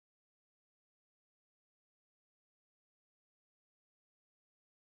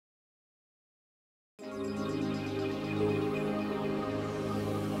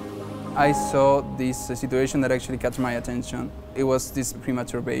I saw this situation that actually caught my attention. It was this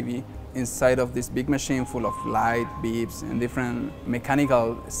premature baby inside of this big machine full of light, beeps, and different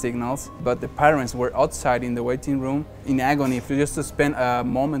mechanical signals. But the parents were outside in the waiting room in agony just to spend a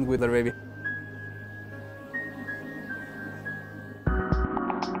moment with their baby.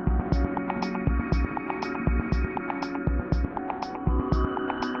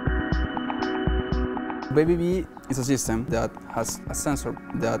 BabyBe is a system that has a sensor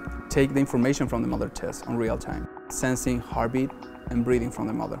that takes the information from the mother chest in real time, sensing heartbeat and breathing from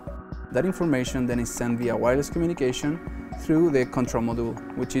the mother. That information then is sent via wireless communication through the control module,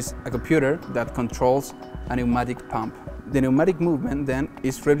 which is a computer that controls a pneumatic pump. The pneumatic movement then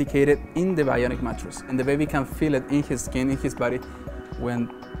is replicated in the bionic mattress, and the baby can feel it in his skin, in his body. When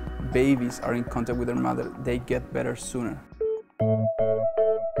babies are in contact with their mother, they get better sooner.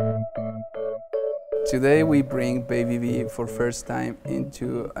 Today we bring BabyBe for first time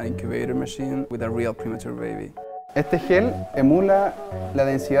into an incubator machine with a real premature baby. Este gel emula la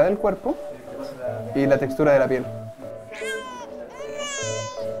densidad del cuerpo y la textura de la piel.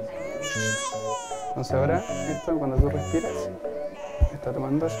 Entonces ahora esto, cuando tú respiras, está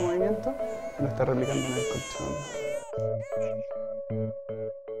tomando ese movimiento y lo está replicando en el colchón.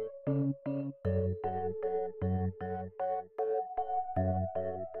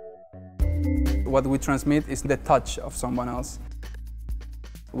 What we transmit is the touch of someone else.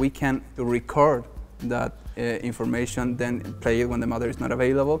 We can record that information, then play it when the mother is not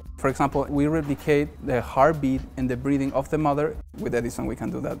available. For example, we replicate the heartbeat and the breathing of the mother. With Edison, we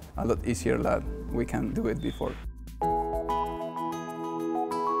can do that a lot easier than we can do it before.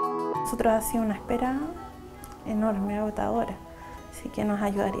 Nosotros ha sido una espera enorme, agotadora, así que nos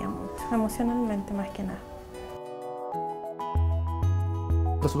ayudaría mucho, emocionalmente más que nada.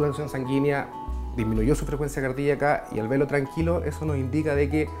 La circulación sanguínea disminuyó su frecuencia cardíaca y al verlo tranquilo, eso nos indica de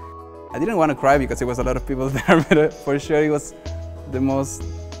que I didn't want to cry because there was a lot of people there, but for sure it was the most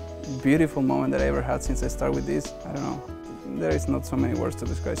beautiful moment that I ever had since I started with this. I don't know, there is not so many words to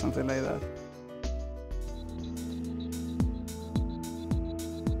describe something like that.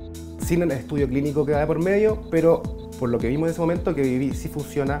 Sin el estudio clínico que va por medio, pero por lo que vimos en ese momento, que BabyBe sí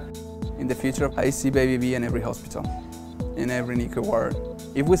funciona. In the future, I see BabyBe in every hospital, in every NICU ward.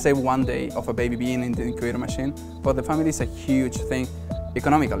 If we save one day of a baby being in the incubator machine, for the family it's a huge thing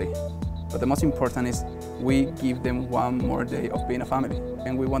economically. But the most important is we give them one more day of being a family.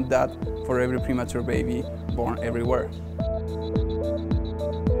 And we want that for every premature baby born everywhere.